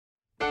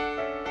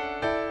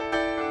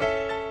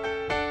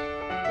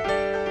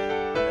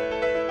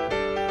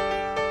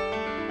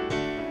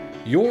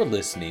You're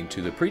listening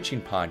to the preaching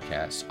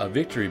podcast of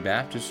Victory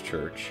Baptist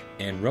Church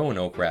in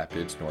Roanoke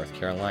Rapids, North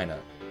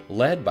Carolina,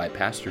 led by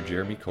Pastor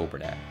Jeremy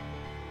Kobernat.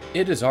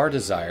 It is our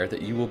desire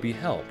that you will be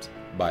helped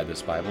by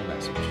this Bible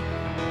message.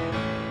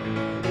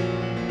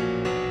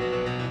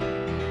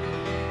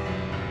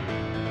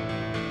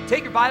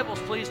 Take your Bibles,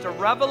 please, to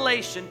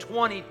Revelation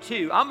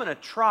 22. I'm going to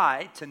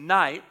try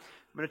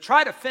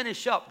to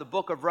finish up the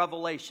book of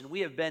Revelation. We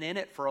have been in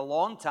it for a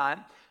long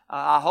time.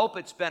 I hope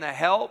it's been a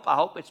help. I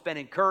hope it's been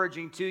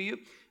encouraging to you.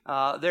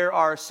 There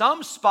are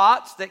some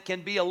spots that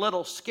can be a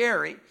little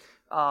scary,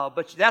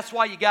 but that's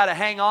why you got to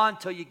hang on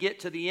till you get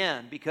to the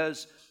end,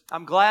 because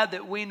I'm glad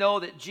that we know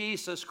that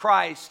Jesus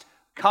Christ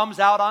comes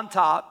out on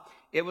top.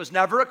 It was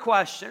never a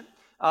question.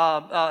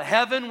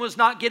 Heaven was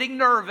not getting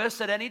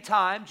nervous at any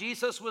time.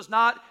 Jesus was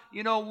not,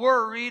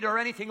 worried or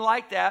anything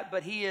like that,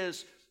 but He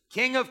is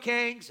King of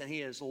Kings and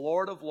He is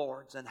Lord of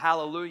Lords. And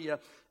hallelujah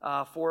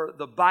for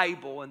the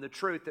Bible and the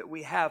truth that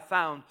we have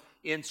found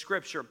in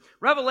Scripture.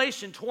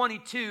 Revelation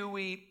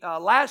 22,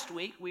 last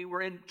week we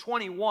were in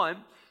 21,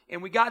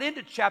 and we got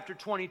into chapter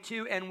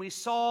 22, and we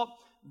saw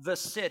the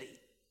city,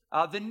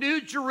 the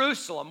New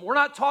Jerusalem. We're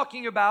not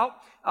talking about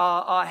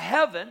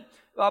heaven,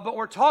 but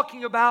we're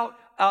talking about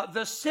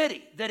the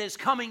city that is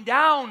coming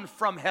down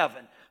from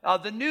heaven.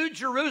 The New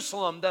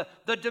Jerusalem,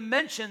 the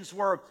dimensions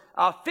were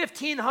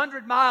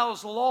 1,500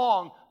 miles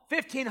long,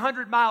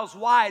 1,500 miles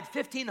wide,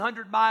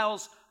 1,500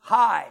 miles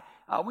high.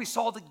 We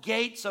saw the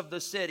gates of the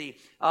city,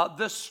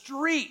 the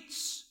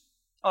streets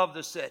of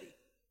the city.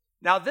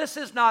 Now, this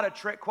is not a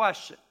trick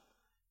question,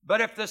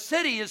 but if the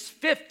city is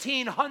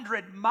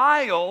 1,500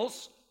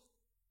 miles,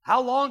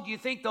 how long do you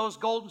think those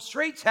golden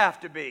streets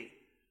have to be?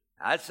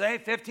 I'd say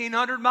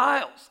 1,500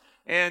 miles.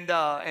 And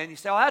you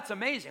say, oh, that's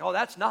amazing. Oh,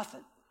 that's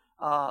nothing.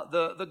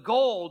 The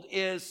gold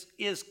is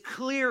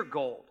clear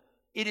gold.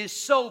 It is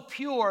so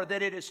pure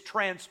that it is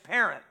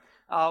transparent.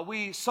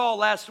 We saw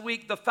last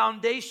week the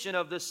foundation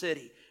of the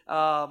city.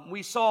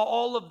 We saw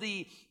all of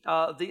the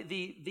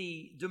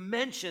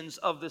dimensions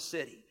of the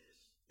city.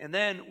 And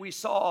then we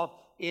saw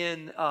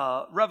in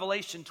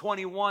Revelation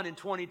 21 and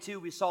 22,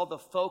 we saw the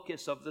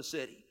focus of the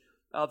city.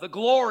 The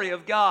glory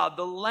of God,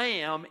 the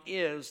Lamb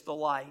is the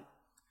light.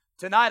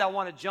 Tonight I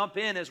want to jump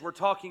in as we're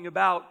talking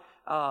about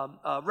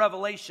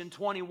Revelation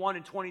 21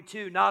 and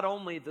 22, not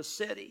only the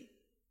city,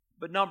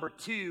 but number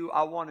two,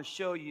 I want to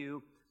show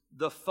you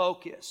the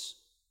focus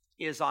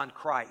is on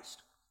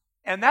Christ.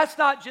 And that's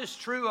not just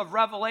true of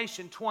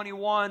Revelation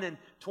 21 and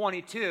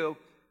 22,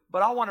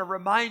 but I want to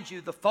remind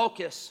you the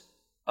focus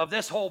of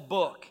this whole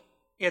book,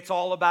 it's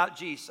all about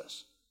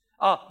Jesus.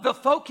 The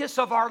focus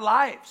of our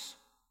lives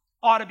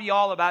ought to be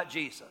all about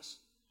Jesus.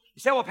 You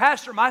say, well,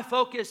 Pastor, my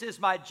focus is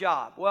my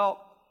job.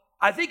 Well,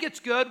 I think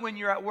it's good when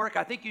you're at work.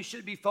 I think you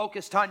should be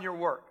focused on your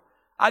work.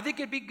 I think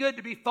it'd be good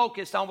to be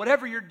focused on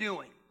whatever you're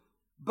doing.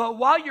 But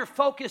while you're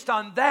focused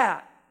on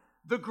that,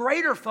 the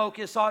greater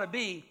focus ought to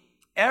be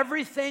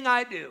everything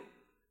I do,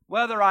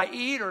 whether I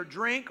eat or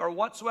drink or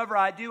whatsoever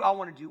I do, I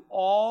want to do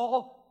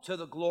all to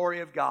the glory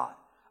of God.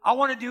 I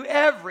want to do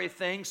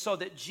everything so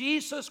that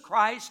Jesus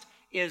Christ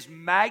is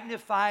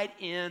magnified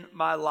in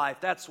my life.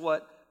 That's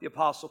what the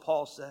Apostle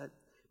Paul said.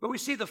 But we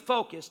see the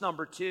focus,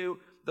 number two,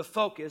 the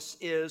focus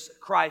is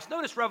Christ.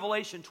 Notice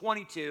Revelation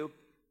 22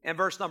 and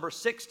verse number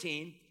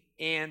 16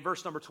 and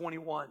verse number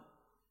 21. It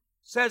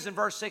says in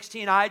verse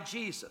 16, I,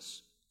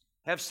 Jesus,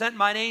 have sent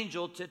mine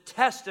angel to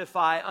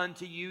testify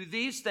unto you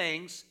these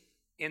things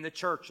in the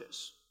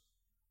churches.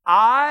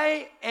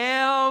 I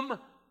am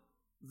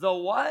the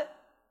what?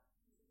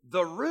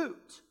 The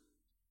root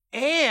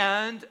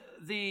and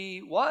the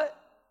what?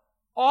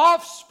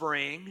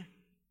 Offspring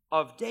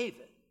of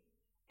David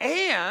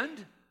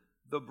and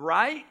the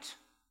bright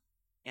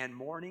and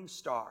morning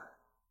star.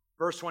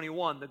 Verse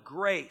 21, the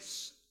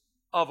grace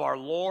of our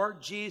Lord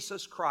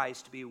Jesus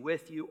Christ be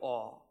with you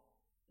all.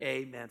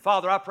 Amen.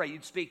 Father, I pray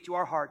you'd speak to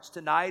our hearts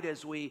tonight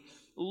as we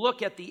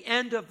look at the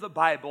end of the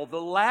Bible,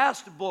 the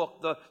last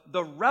book,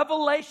 the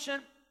revelation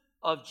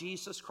of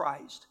Jesus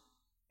Christ.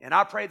 And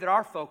I pray that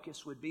our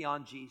focus would be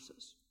on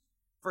Jesus.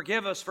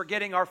 Forgive us for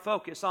getting our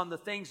focus on the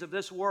things of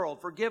this world.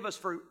 Forgive us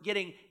for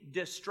getting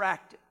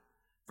distracted.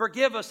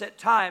 Forgive us at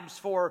times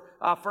for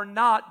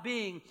not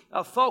being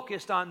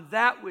focused on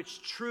that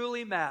which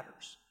truly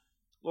matters.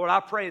 Lord, I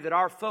pray that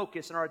our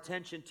focus and our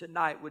attention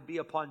tonight would be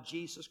upon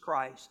Jesus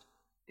Christ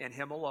and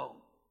Him alone.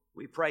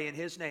 We pray in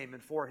His name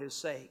and for His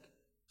sake.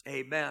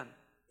 Amen.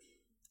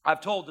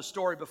 I've told the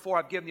story before,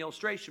 I've given the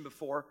illustration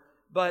before,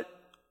 but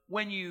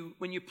when you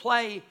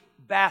play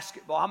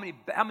basketball,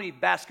 how many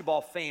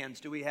basketball fans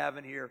do we have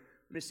in here?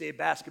 Let me say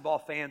basketball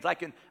fans. I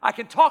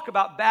can talk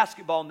about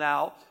basketball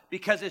now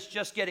because it's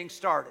just getting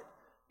started.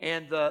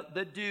 And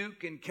the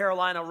Duke and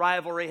Carolina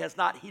rivalry has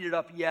not heated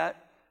up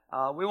yet.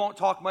 We won't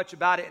talk much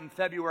about it in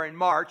February and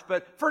March,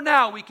 but for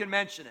now we can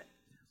mention it.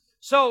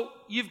 So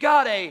you've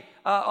got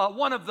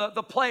one of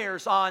the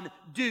players on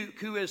Duke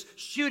who is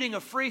shooting a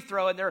free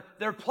throw, and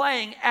they're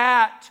playing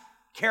at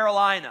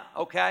Carolina,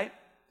 okay?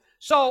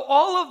 So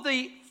all of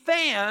the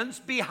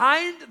fans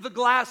behind the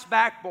glass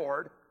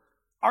backboard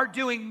are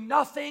doing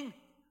nothing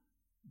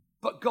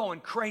but going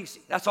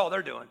crazy. That's all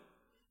they're doing.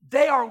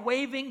 They are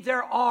waving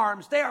their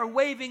arms. They are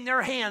waving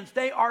their hands.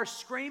 They are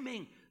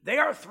screaming. They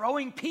are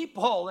throwing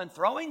people and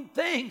throwing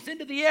things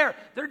into the air.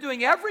 They're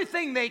doing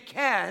everything they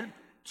can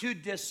to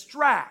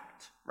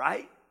distract,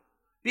 right?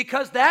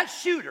 Because that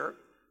shooter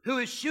who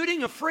is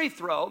shooting a free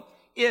throw,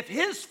 if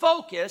his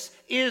focus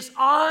is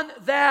on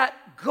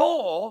that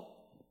goal,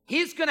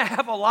 he's going to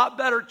have a lot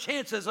better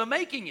chances of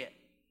making it.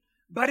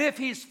 But if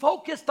he's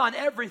focused on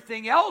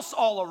everything else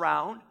all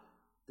around,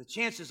 the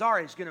chances are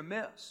he's going to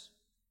miss.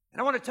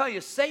 And I want to tell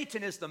you,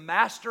 Satan is the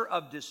master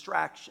of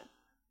distraction.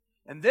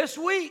 And this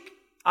week,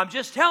 I'm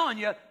just telling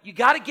you, you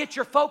got to get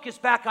your focus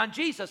back on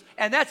Jesus.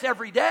 And that's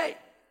every day.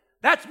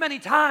 That's many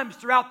times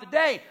throughout the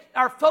day.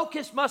 Our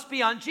focus must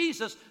be on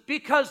Jesus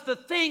because the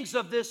things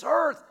of this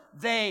earth,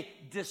 they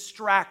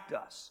distract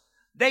us.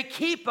 They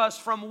keep us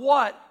from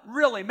what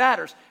really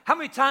matters. How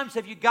many times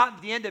have you gotten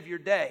to the end of your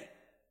day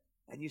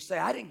and you say,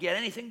 I didn't get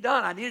anything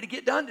done I needed to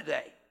get done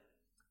today?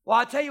 Well,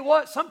 I tell you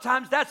what,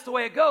 sometimes that's the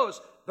way it goes.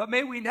 But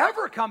may we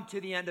never come to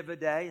the end of a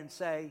day and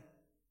say,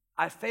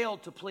 I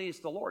failed to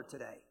please the Lord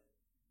today.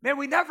 May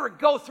we never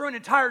go through an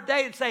entire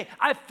day and say,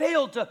 I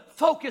failed to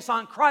focus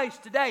on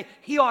Christ today.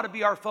 He ought to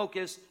be our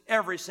focus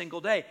every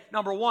single day.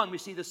 Number one, we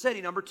see the city.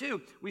 Number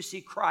two, we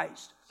see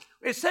Christ.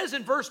 It says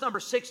in verse number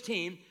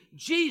 16,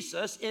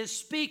 Jesus is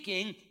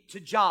speaking to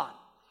John.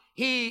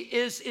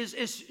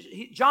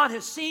 John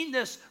has seen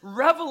this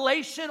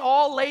revelation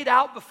all laid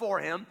out before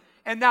him,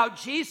 and now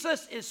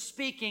Jesus is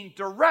speaking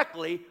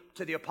directly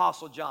to the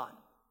Apostle John.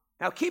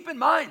 Now keep in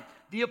mind,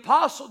 the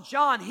Apostle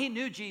John, he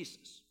knew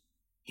Jesus.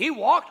 He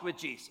walked with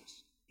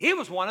Jesus. He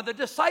was one of the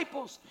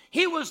disciples.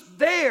 He was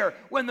there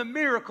when the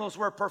miracles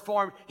were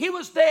performed. He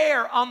was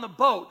there on the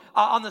boat,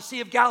 on the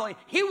Sea of Galilee.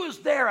 He was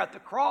there at the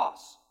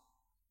cross.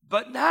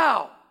 But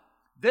now,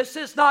 this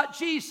is not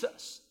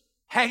Jesus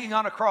hanging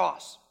on a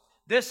cross.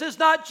 This is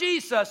not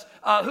Jesus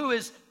who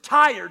is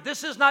tired.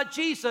 This is not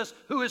Jesus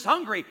who is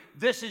hungry.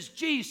 This is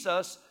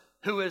Jesus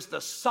who is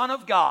the Son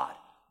of God,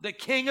 the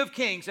King of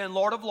Kings and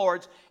Lord of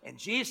Lords. And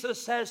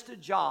Jesus says to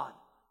John,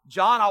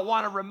 John, I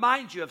want to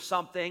remind you of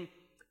something.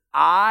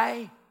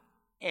 I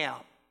am.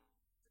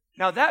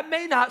 Now, that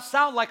may not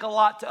sound like a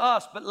lot to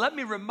us, but let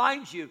me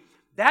remind you,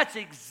 that's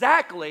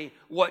exactly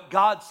what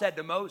God said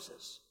to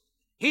Moses.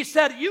 He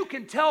said, you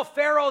can tell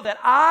Pharaoh that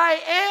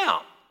I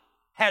am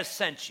has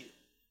sent you.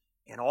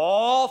 And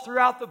all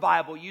throughout the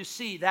Bible, you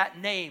see that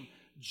name,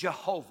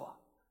 Jehovah.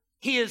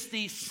 He is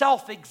the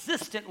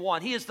self-existent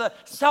one. He is the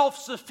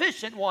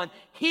self-sufficient one.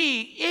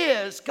 He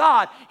is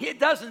God.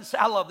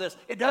 I love this.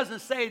 It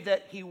doesn't say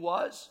that he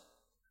was.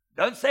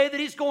 It doesn't say that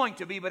he's going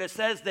to be, but it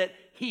says that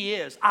he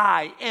is.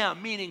 I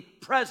am, meaning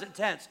present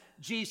tense.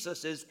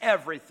 Jesus is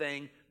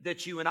everything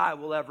that you and I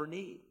will ever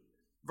need.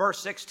 Verse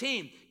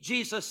 16,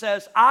 Jesus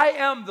says, I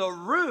am the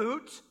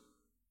root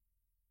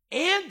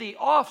and the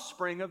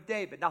offspring of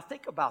David. Now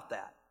think about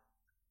that.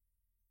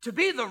 To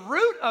be the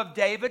root of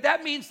David,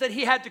 that means that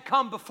he had to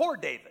come before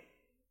David.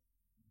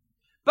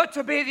 But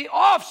to be the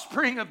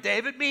offspring of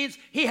David means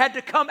he had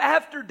to come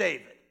after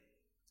David.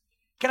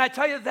 Can I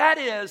tell you, that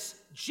is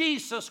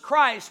Jesus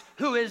Christ,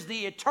 who is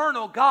the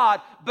eternal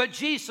God, but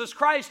Jesus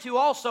Christ who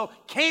also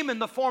came in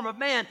the form of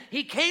man.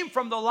 He came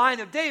from the line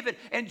of David,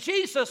 and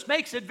Jesus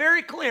makes it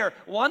very clear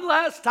one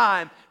last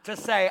time to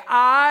say,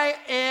 I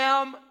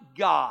am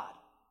God.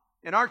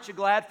 And aren't you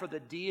glad for the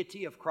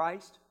deity of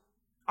Christ?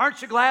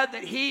 Aren't you glad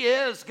that he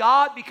is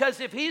God? Because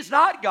if he's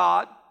not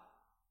God,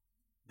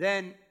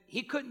 then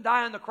he couldn't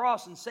die on the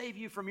cross and save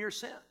you from your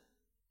sin.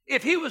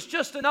 If he was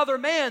just another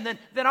man,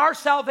 then our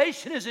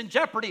salvation is in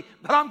jeopardy.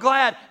 But I'm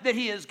glad that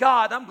he is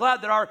God. I'm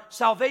glad that our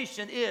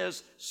salvation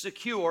is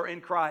secure in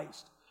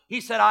Christ.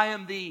 He said, I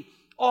am the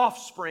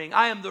offspring.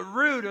 I am the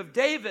root of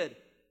David.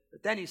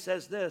 But then he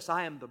says this,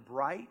 I am the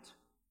bright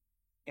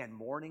and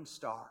morning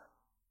star.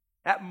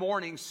 That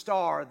morning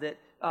star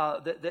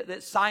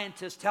that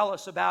scientists tell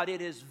us about,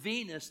 it is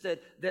Venus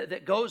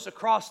that goes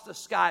across the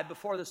sky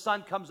before the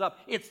sun comes up.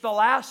 It's the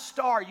last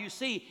star you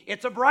see.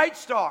 It's a bright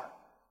star.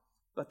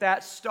 But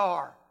that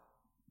star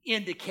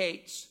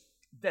indicates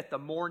that the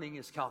morning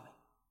is coming.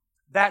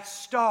 That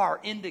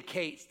star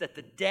indicates that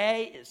the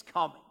day is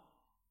coming.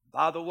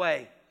 By the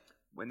way,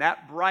 when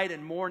that bright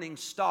and morning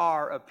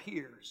star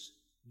appears,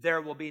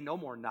 there will be no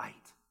more night.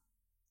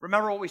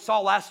 Remember what we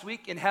saw last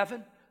week in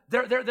heaven?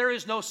 There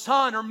is no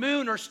sun or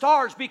moon or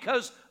stars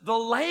because the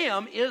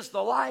Lamb is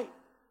the light.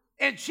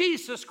 And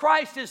Jesus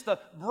Christ is the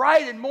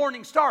bright and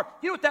morning star.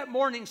 You know what that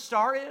morning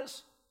star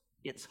is?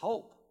 It's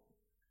hope.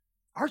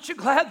 Aren't you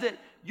glad that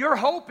your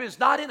hope is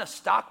not in a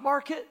stock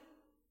market?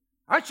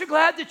 Aren't you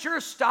glad that your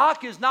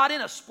stock is not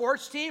in a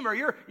sports team, or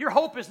your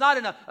hope is not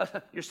in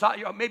your stock?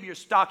 Maybe your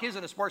stock is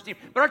in a sports team,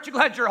 but aren't you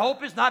glad your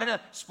hope is not in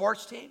a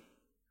sports team?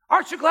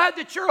 Aren't you glad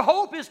that your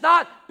hope is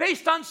not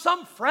based on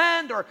some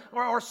friend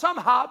or some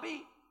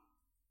hobby?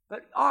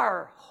 But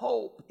our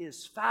hope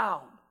is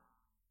found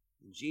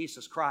in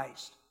Jesus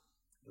Christ.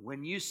 And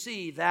when you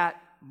see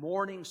that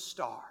morning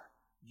star,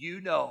 you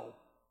know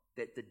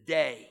that the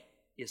day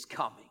is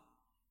coming.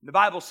 The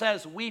Bible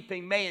says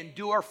weeping may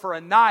endure for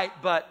a night,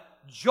 but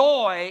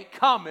joy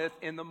cometh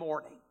in the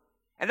morning.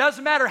 And it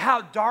doesn't matter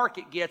how dark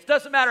it gets,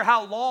 doesn't matter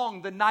how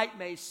long the night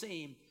may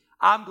seem,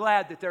 I'm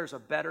glad that there's a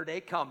better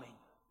day coming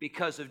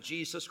because of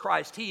Jesus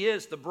Christ. He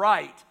is the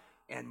bright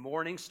and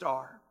morning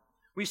star.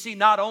 We see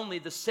not only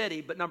the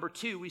city, but number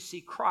 2, we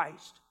see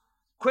Christ.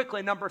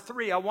 Quickly, number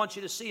 3, I want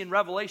you to see in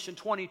Revelation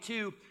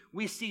 22,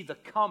 we see the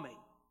coming.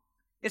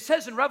 It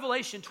says in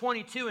Revelation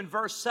 22 in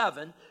verse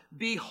 7,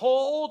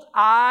 behold,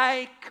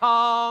 I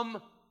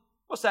come,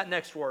 what's that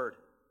next word?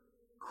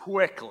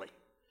 Quickly.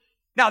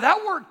 Now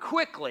that word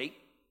quickly,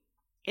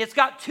 it's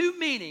got 2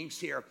 meanings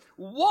here.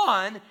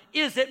 One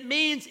is it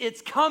means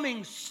it's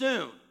coming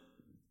soon.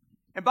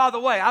 And by the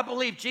way, I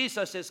believe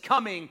Jesus is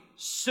coming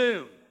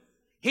soon.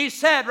 He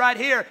said right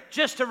here,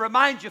 just to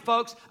remind you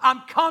folks,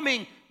 I'm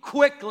coming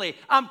quickly.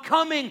 I'm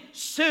coming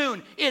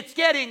soon. It's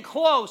getting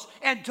close.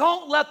 And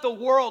don't let the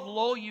world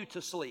lull you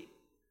to sleep.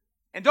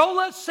 And don't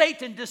let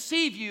Satan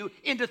deceive you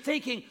into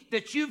thinking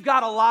that you've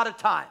got a lot of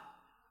time.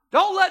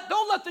 Don't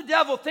let the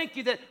devil think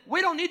you that we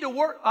don't need to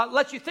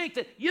let you think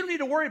that you don't need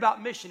to worry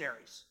about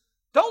missionaries.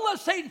 Don't let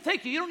Satan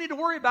think you don't need to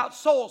worry about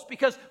souls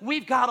because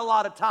we've got a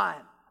lot of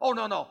time. Oh,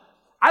 no.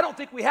 I don't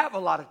think we have a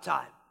lot of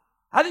time.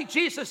 I think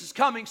Jesus is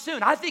coming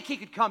soon. I think he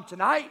could come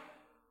tonight.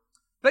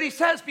 But he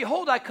says,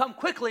 behold, I come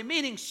quickly,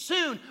 meaning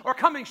soon or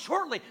coming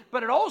shortly.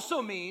 But it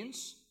also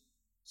means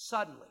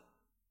suddenly.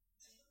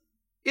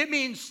 It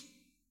means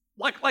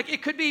like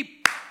it could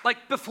be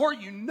like before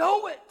you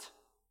know it.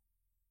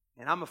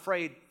 And I'm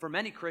afraid for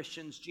many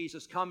Christians,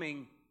 Jesus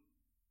coming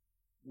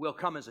will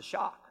come as a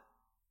shock.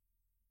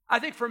 I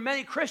think for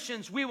many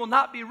Christians, we will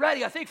not be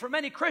ready. I think for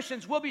many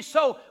Christians, we'll be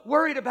so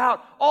worried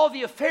about all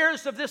the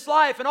affairs of this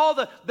life and all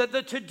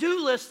the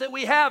to-do lists that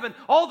we have and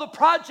all the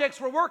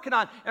projects we're working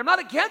on. And I'm not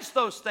against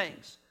those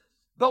things.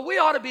 But we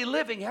ought to be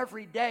living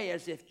every day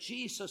as if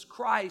Jesus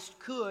Christ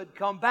could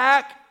come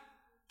back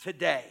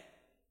today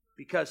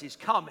because he's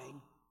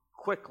coming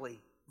quickly.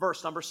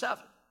 Verse number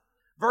 7.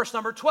 Verse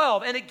number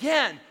 12. And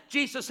again,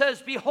 Jesus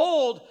says,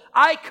 behold,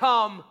 I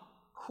come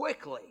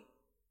quickly.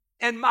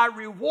 And my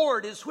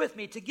reward is with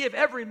me to give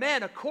every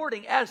man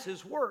according as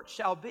his work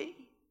shall be.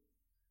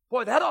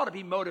 Boy, that ought to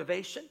be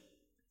motivation.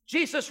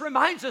 Jesus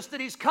reminds us that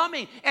he's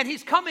coming, and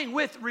he's coming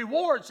with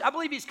rewards. I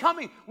believe he's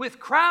coming with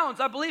crowns.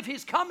 I believe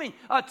he's coming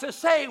to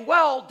say,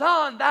 well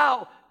done,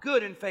 thou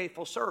good and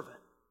faithful servant.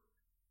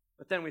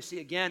 But then we see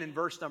again in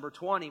verse number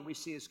 20, we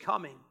see his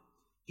coming.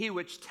 He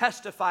which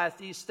testifieth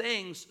these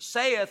things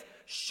saith,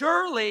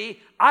 surely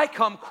I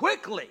come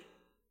quickly.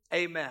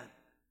 Amen.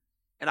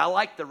 And I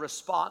like the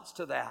response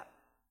to that.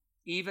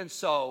 Even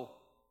so,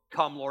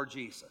 come Lord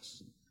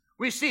Jesus.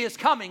 We see his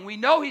coming. We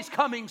know he's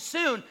coming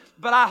soon,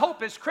 but I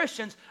hope as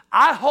Christians,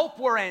 I hope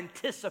we're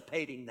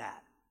anticipating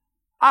that.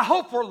 I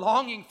hope we're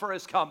longing for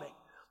his coming.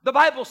 The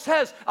Bible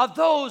says of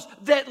those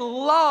that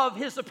love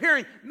his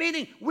appearing,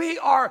 meaning we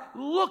are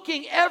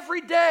looking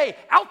every day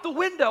out the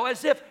window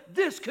as if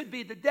this could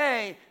be the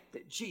day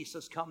that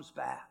Jesus comes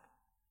back.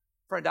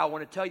 Friend, I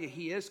want to tell you,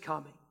 he is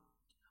coming.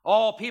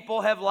 All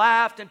people have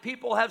laughed and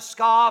people have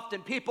scoffed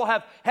and people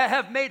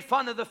have made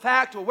fun of the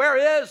fact, well,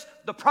 where is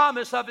the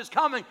promise of his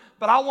coming?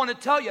 But I want to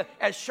tell you,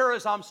 as sure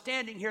as I'm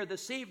standing here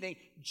this evening,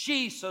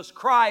 Jesus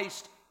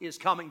Christ is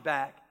coming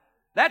back.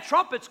 That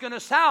trumpet's going to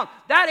sound.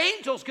 That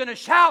angel's going to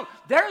shout.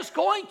 There's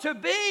going to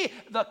be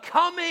the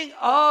coming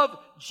of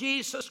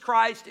Jesus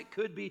Christ. It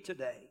could be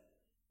today.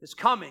 It's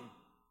coming.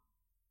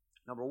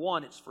 Number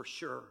 1, it's for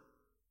sure.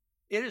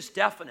 It is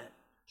definite.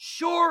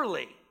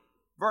 Surely,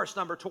 verse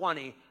number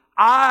 20,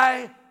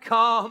 I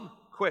come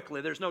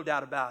quickly. There's no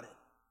doubt about it.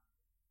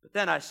 But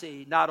then I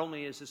see not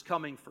only is his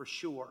coming for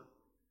sure,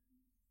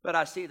 but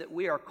I see that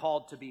we are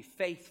called to be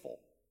faithful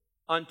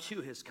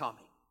unto his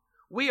coming.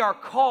 We are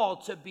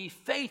called to be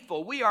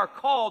faithful. We are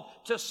called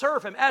to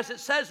serve him. As it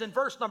says in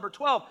verse number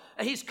 12,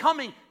 he's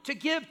coming to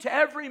give to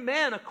every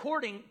man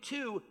according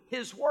to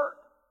his work.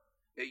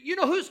 You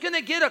know who's going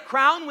to get a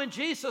crown when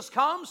Jesus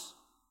comes?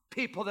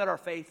 People that are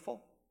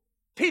faithful.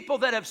 People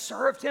that have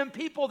served him,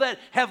 people that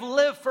have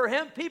lived for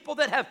him, people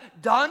that have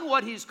done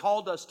what he's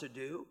called us to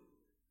do.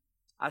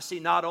 I see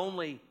not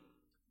only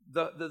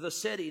the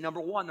city,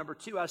 number 1. Number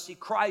 2, I see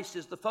Christ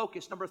is the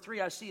focus. Number 3,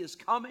 I see his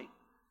coming.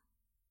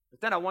 But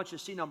then I want you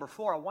to see number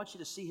 4, I want you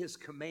to see his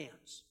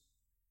commands.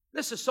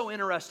 This is so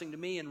interesting to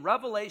me. In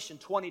Revelation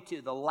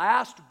 22, the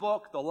last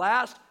book, the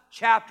last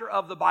chapter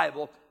of the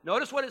Bible,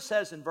 notice what it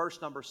says in verse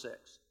number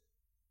 6.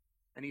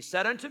 And he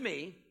said unto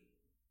me,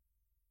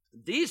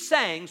 these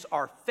sayings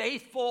are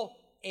faithful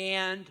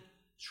and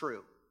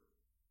true.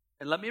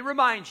 And let me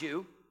remind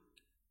you,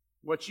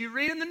 what you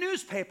read in the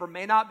newspaper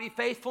may not be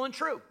faithful and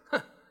true.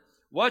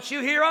 What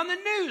you hear on the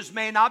news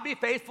may not be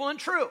faithful and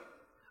true.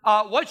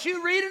 What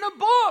you read in a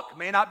book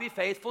may not be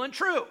faithful and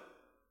true.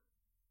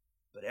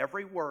 But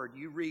every word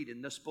you read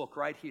in this book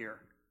right here,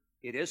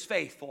 it is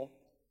faithful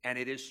and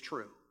it is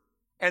true.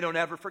 And don't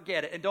ever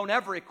forget it. And don't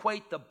ever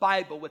equate the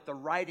Bible with the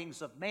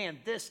writings of man.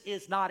 This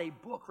is not a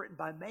book written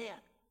by man.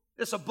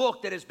 It's a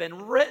book that has been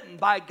written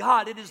by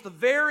God. It is the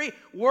very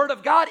Word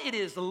of God. It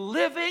is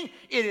living.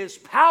 It is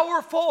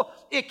powerful.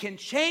 It can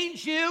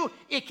change you.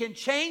 It can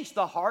change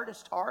the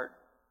hardest heart.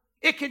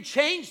 It can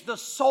change the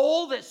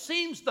soul that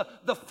seems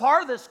the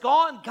farthest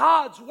gone.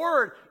 God's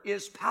Word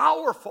is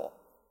powerful.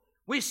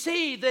 We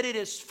see that it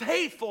is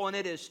faithful and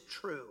it is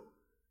true.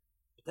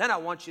 But then I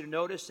want you to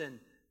notice in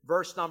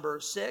verse number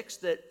 6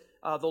 that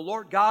the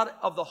Lord God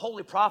of the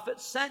holy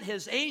prophet sent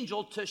his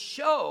angel to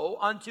show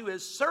unto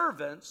his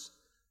servants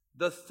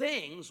the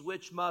things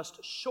which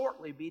must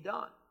shortly be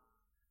done.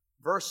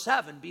 Verse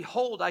 7,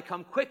 behold, I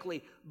come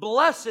quickly.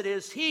 Blessed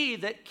is he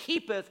that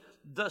keepeth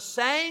the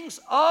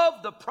sayings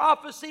of the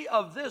prophecy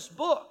of this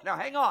book. Now,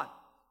 hang on.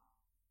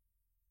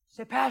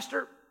 Say,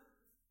 Pastor,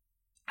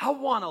 I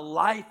want a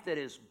life that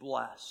is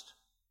blessed.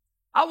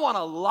 I want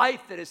a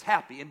life that is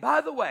happy. And by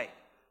the way,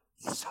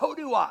 so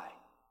do I.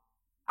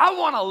 I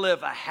want to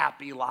live a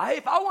happy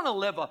life. I want to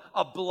live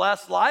a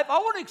blessed life. I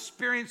want to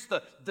experience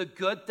the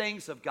good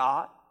things of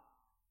God.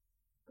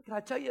 Can I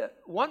tell you,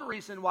 one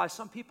reason why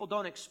some people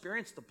don't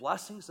experience the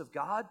blessings of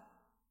God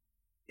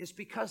is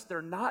because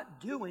they're not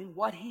doing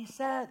what he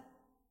said.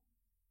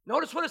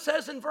 Notice what it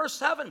says in verse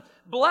 7.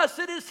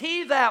 Blessed is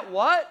he that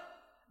what?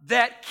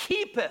 That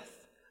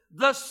keepeth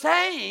the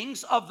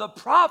sayings of the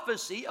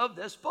prophecy of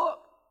this book.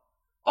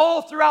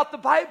 All throughout the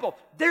Bible,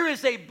 there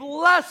is a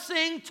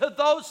blessing to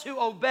those who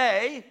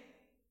obey.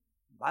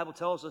 The Bible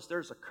tells us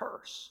there's a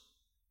curse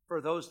for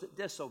those that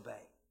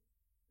disobey.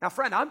 Now,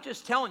 friend, I'm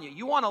just telling you,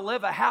 you want to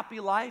live a happy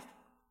life?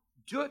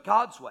 Do it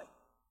God's way.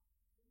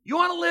 You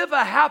want to live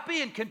a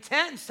happy and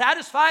content and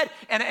satisfied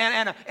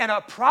and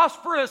a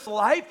prosperous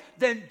life?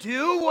 Then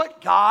do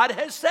what God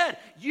has said.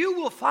 You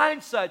will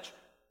find such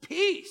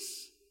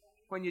peace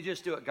when you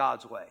just do it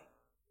God's way.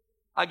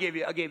 I gave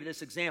you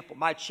this example.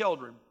 My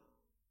children,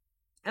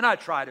 and I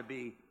try to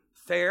be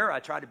fair. I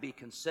try to be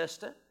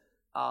consistent.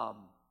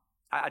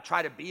 I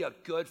try to be a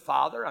good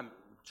father. I'm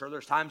sure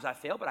there's times I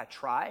fail, but I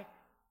try.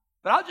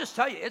 But I'll just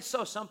tell you, it's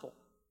so simple.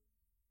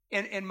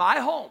 In my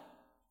home,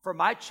 for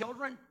my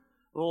children,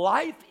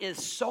 life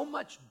is so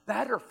much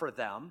better for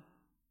them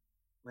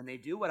when they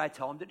do what I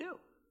tell them to do.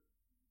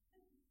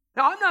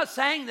 Now, I'm not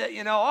saying that,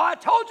 I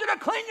told you to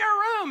clean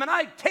your room, and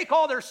I take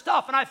all their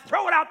stuff, and I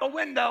throw it out the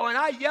window, and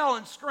I yell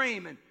and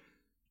scream, and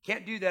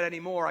can't do that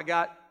anymore. I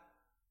got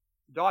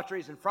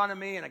Daughtry's in front of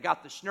me, and I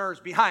got the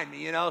Schnurs behind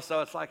me,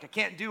 so it's like I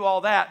can't do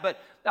all that. But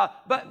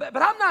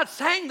I'm not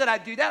saying that I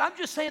do that. I'm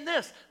just saying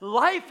this.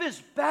 Life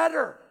is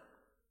better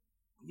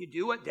when you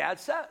do what Dad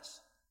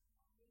says.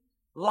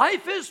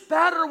 Life is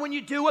better when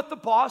you do what the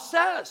boss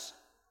says.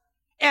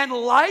 And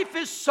life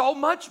is so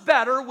much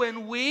better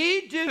when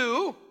we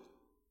do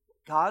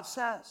what God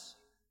says.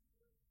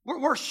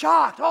 We're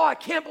shocked. Oh, I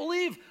can't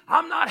believe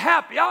I'm not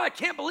happy. Oh, I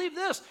can't believe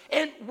this.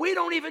 And we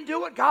don't even do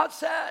what God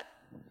said.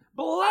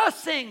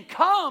 Blessing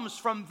comes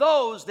from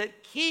those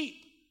that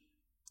keep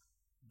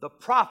the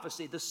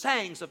prophecy, the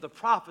sayings of the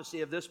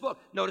prophecy of this book.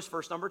 Notice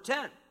verse number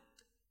 10.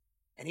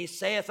 And he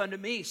saith unto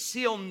me,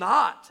 seal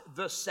not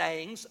the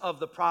sayings of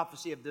the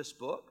prophecy of this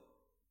book,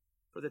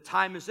 for the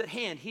time is at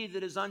hand. He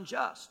that is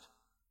unjust,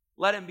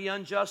 let him be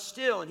unjust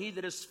still. And he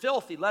that is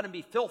filthy, let him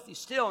be filthy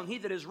still. And he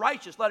that is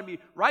righteous, let him be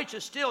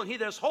righteous still. And he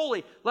that is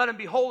holy, let him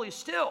be holy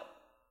still.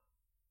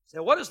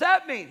 So what does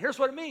that mean? Here's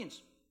what it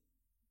means.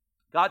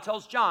 God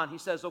tells John, he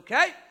says,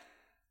 okay,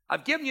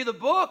 I've given you the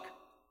book.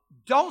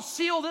 Don't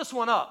seal this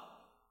one up.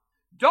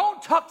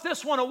 Don't tuck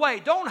this one away.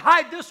 Don't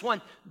hide this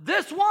one.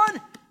 This one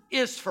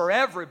is for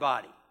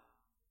everybody.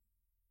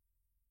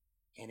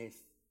 And if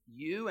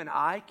you and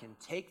I can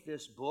take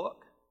this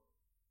book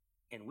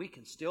and we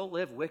can still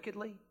live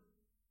wickedly,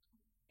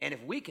 and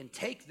if we can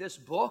take this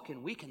book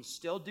and we can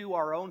still do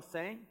our own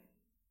thing,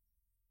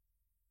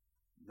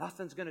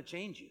 nothing's going to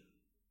change you.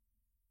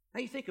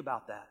 Now you think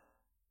about that.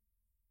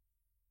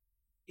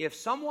 If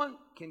someone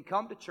can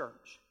come to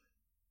church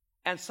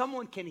and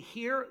someone can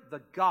hear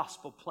the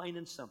gospel plain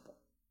and simple,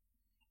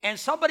 and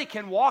somebody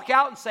can walk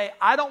out and say,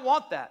 I don't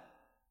want that,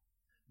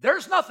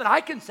 there's nothing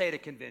I can say to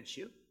convince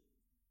you.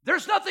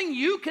 There's nothing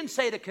you can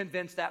say to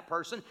convince that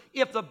person.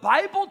 If the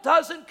Bible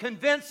doesn't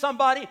convince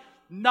somebody,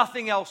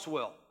 nothing else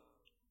will.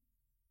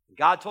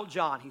 God told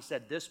John, he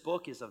said, this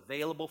book is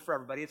available for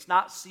everybody. It's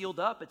not sealed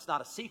up. It's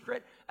not a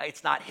secret.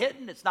 It's not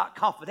hidden. It's not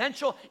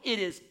confidential. It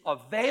is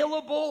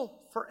available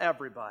for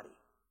everybody.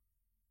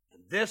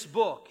 And this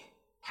book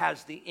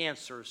has the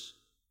answers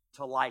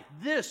to life.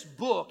 This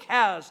book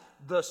has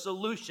the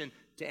solution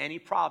to any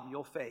problem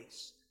you'll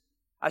face.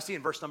 I see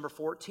in verse number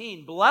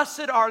 14,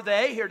 blessed are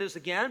they, here it is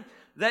again,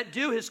 that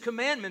do his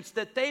commandments,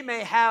 that they may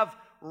have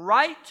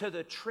right to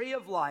the tree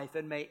of life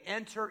and may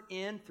enter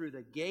in through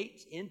the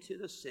gates into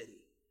the city.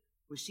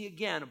 We see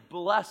again,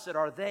 blessed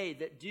are they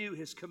that do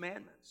his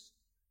commandments.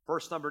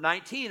 Verse number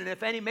 19, and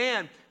if any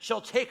man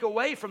shall take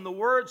away from the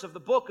words of the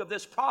book of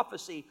this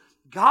prophecy,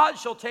 God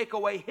shall take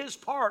away his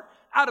part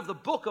out of the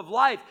book of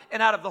life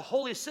and out of the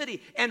holy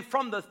city and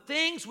from the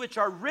things which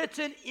are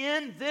written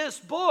in this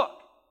book.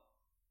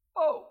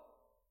 Oh,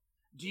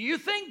 do you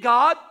think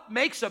God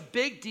makes a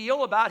big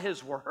deal about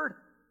his word?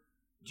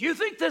 Do you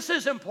think this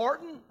is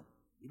important?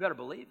 You better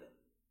believe it.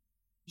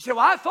 You say, well,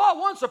 I thought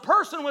once a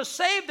person was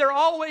saved, they're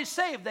always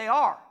saved. They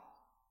are.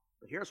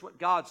 But here's what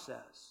God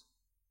says.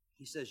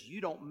 He says,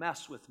 you don't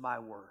mess with my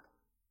word.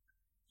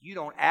 You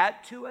don't add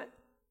to it.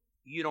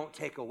 You don't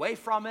take away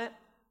from it.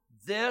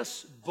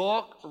 This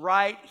book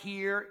right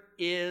here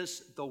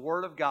is the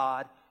Word of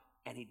God,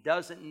 and He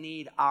doesn't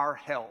need our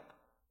help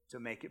to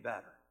make it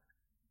better.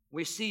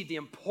 We see the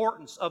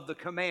importance of the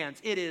commands.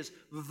 It is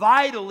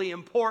vitally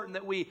important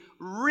that we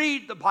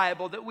read the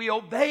Bible, that we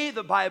obey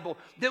the Bible,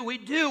 that we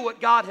do what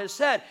God has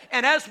said.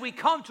 And as we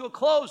come to a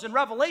close in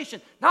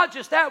Revelation, not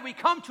just that, we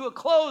come to a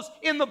close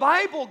in the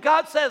Bible.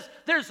 God says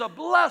there's a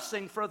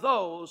blessing for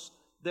those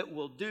that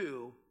will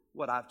do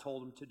what I've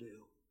told them to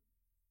do.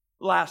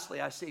 Lastly,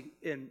 I see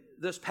in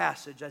this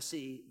passage, I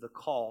see the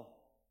call.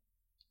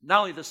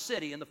 Not only the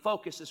city, and the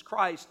focus is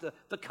Christ,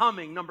 the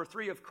coming, number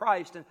 3 of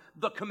Christ, and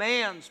the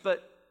commands,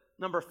 but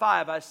number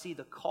 5, I see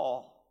the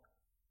call.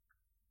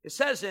 It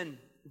says in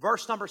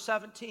verse number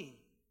 17,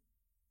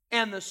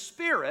 and the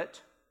Spirit,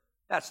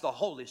 that's the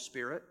Holy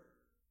Spirit,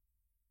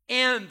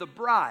 and the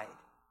bride.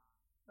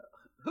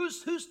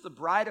 Who's the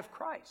bride of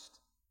Christ?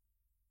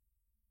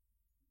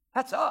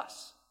 That's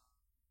us.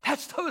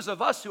 That's those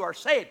of us who are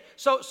saved.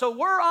 So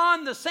we're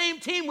on the same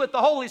team with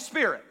the Holy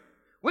Spirit.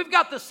 We've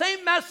got the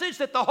same message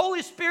that the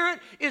Holy Spirit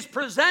is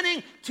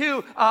presenting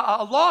to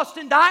a lost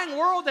and dying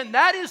world, and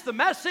that is the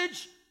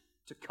message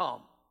to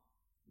come.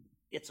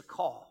 It's a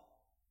call.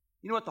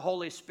 You know what the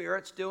Holy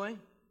Spirit's doing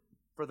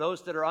for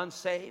those that are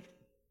unsaved?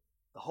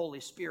 The Holy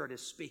Spirit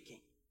is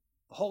speaking.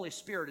 The Holy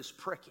Spirit is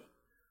pricking.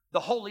 The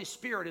Holy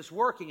Spirit is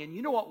working. And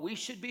you know what we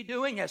should be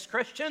doing as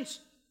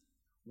Christians?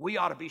 We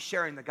ought to be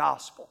sharing the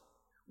gospel.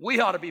 We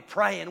ought to be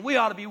praying. We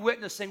ought to be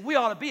witnessing. We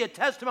ought to be a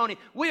testimony.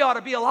 We ought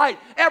to be a light.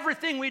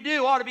 Everything we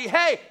do ought to be,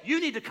 hey, you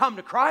need to come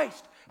to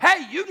Christ.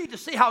 Hey, you need to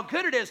see how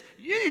good it is.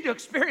 You need to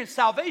experience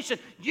salvation.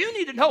 You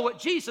need to know what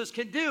Jesus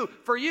can do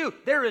for you.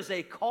 There is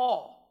a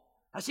call.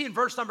 I see in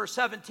verse number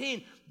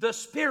 17, the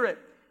Spirit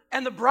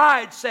and the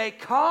bride say,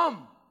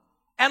 come.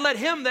 And let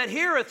him that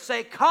heareth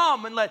say,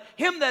 come. And let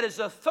him that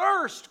is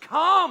athirst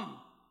come.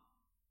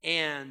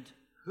 And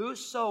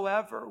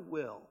whosoever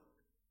will,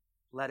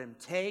 let him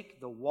take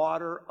the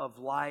water of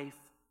life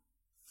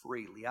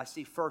freely. I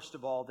see, first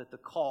of all, that the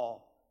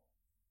call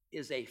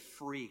is a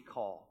free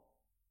call.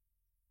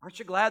 Aren't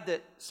you glad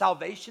that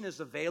salvation is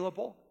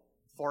available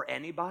for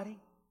anybody?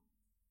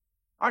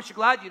 Aren't you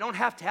glad you don't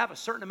have to have a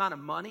certain amount of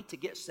money to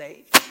get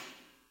saved?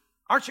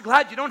 Aren't you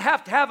glad you don't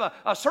have to have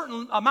a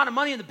certain amount of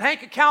money in the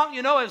bank account,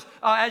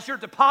 as your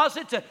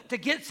deposit to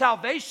get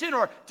salvation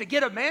or to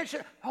get a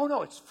mansion? Oh,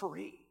 no, it's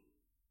free.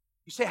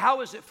 You say,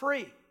 how is it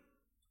free?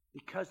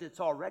 Because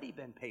it's already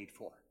been paid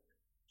for.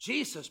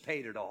 Jesus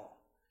paid it all.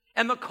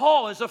 And the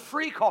call is a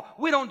free call.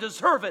 We don't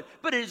deserve it,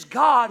 but it is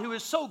God who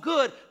is so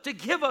good to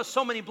give us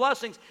so many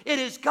blessings. It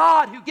is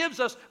God who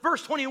gives us,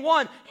 verse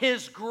 21,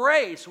 His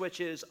grace,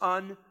 which is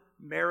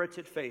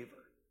unmerited favor.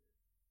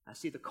 I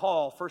see the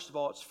call, first of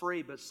all, it's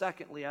free, but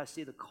secondly, I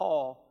see the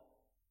call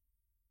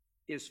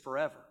is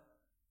forever.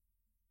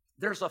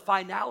 There's a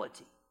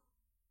finality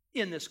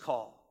in this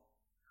call.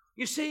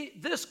 You see,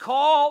 this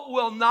call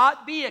will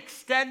not be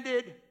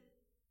extended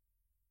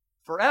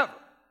forever.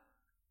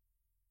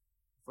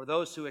 For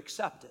those who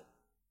accept it,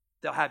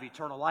 they'll have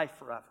eternal life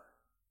forever.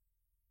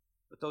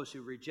 But those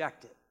who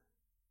reject it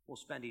will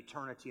spend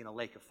eternity in a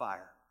lake of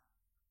fire.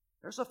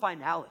 There's a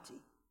finality.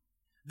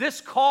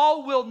 This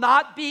call will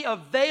not be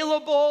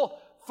available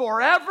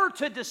forever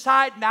to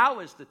decide now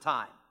is the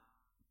time.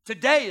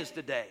 Today is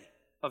the day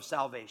of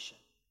salvation.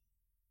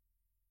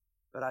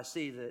 But I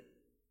see that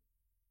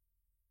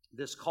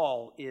this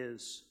call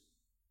is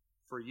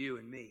for you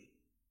and me.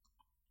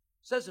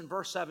 It says in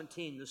verse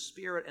 17, the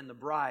Spirit and the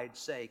bride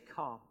say,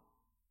 come.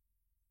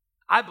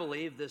 I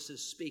believe this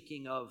is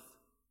speaking of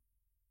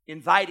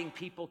inviting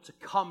people to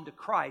come to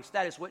Christ.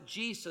 That is what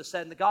Jesus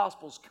said in the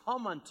Gospels,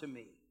 come unto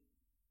me.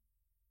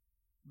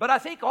 But I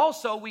think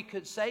also we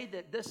could say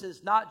that this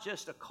is not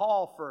just a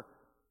call for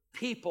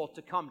people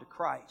to come to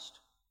Christ,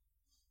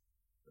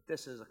 but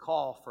this is a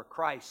call for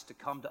Christ to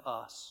come to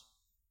us.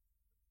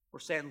 We're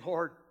saying,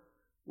 Lord,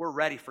 we're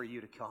ready for you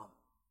to come.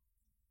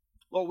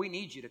 Lord, we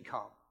need you to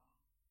come.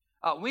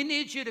 We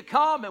need you to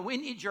come, and we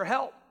need your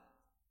help.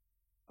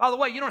 By the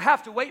way, you don't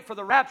have to wait for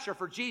the rapture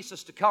for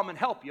Jesus to come and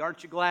help you.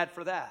 Aren't you glad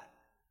for that?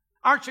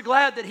 Aren't you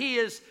glad that He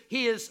is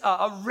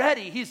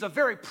ready? He's a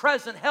very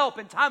present help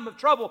in time of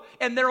trouble.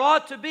 And there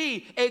ought to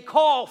be a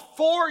call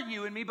for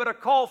you and me, but a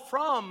call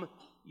from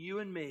you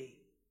and me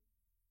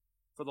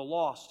for the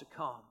lost to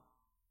come.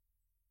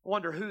 I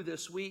wonder who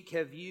this week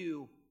have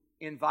you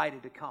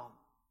invited to come?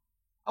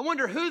 I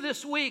wonder who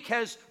this week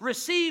has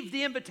received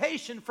the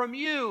invitation from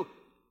you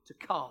to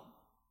come.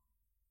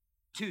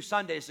 2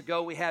 Sundays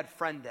ago, we had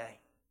Friend Day.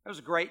 It was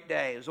a great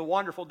day. It was a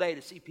wonderful day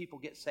to see people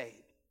get saved.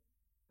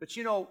 But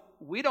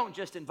we don't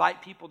just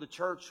invite people to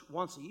church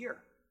once a year.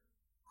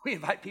 We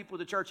invite people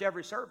to church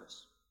every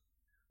service.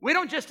 We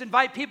don't just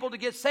invite people to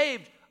get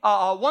saved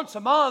once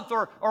a month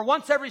or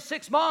once every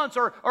 6 months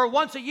or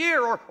once a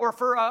year or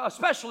for a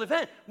special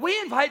event. We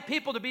invite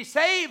people to be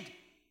saved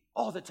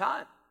all the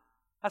time.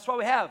 That's why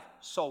we have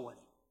soul winning.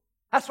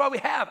 That's why we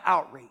have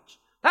outreach.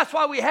 That's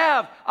why we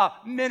have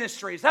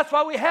ministries. That's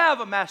why we have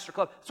a master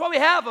club. That's why we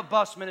have a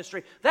bus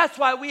ministry. That's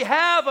why we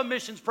have a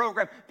missions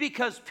program,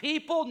 because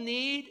people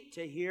need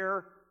to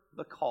hear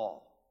the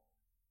call.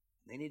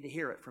 They need to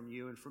hear it from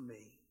you and from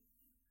me.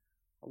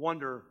 I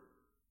wonder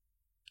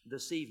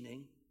this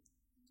evening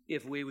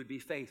if we would be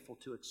faithful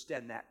to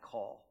extend that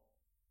call.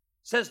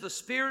 It says, the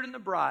Spirit and the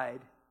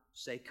bride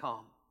say,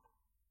 come.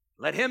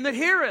 Let him that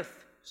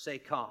heareth say,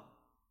 come.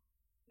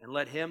 And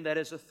let him that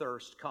is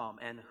athirst come.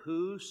 And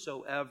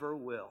whosoever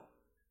will,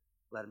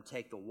 let him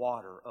take the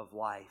water of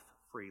life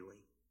freely.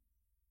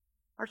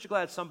 Aren't you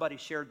glad somebody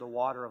shared the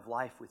water of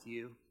life with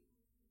you?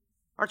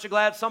 Aren't you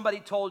glad somebody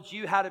told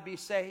you how to be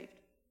saved?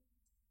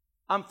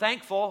 I'm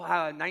thankful,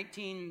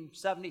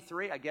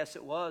 1973, I guess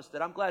it was,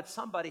 that I'm glad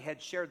somebody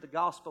had shared the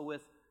gospel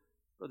with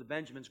Brother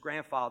Benjamin's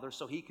grandfather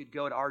so he could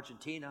go to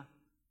Argentina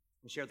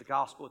and share the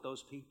gospel with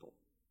those people.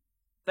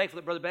 Thankful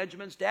that Brother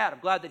Benjamin's dad, I'm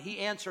glad that he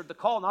answered the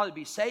call not to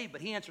be saved, but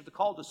he answered the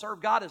call to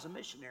serve God as a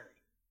missionary.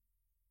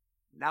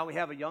 Now we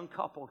have a young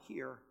couple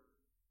here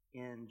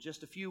in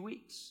just a few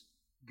weeks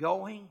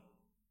going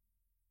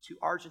to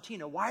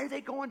Argentina. Why are they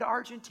going to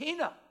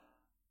Argentina?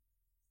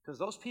 Because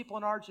those people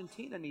in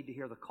Argentina need to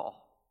hear the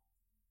call.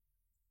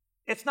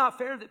 It's not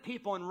fair that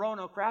people in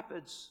Roanoke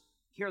Rapids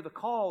hear the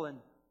call and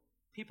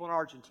people in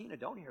Argentina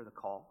don't hear the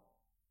call.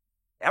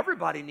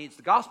 Everybody needs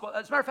the gospel.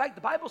 As a matter of fact,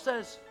 the Bible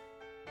says,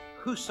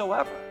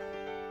 whosoever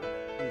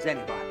means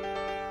anybody.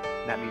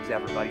 And that means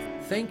everybody.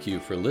 Thank you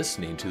for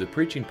listening to the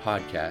preaching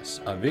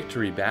podcast of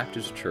Victory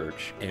Baptist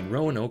Church in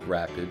Roanoke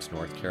Rapids,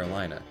 North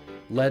Carolina,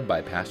 led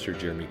by Pastor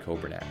Jeremy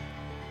Kobernat.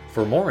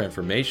 For more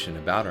information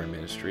about our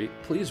ministry,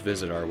 please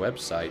visit our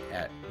website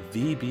at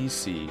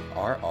vbcrr.org.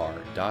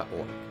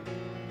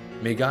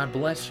 May God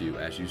bless you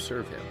as you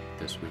serve Him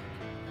this week.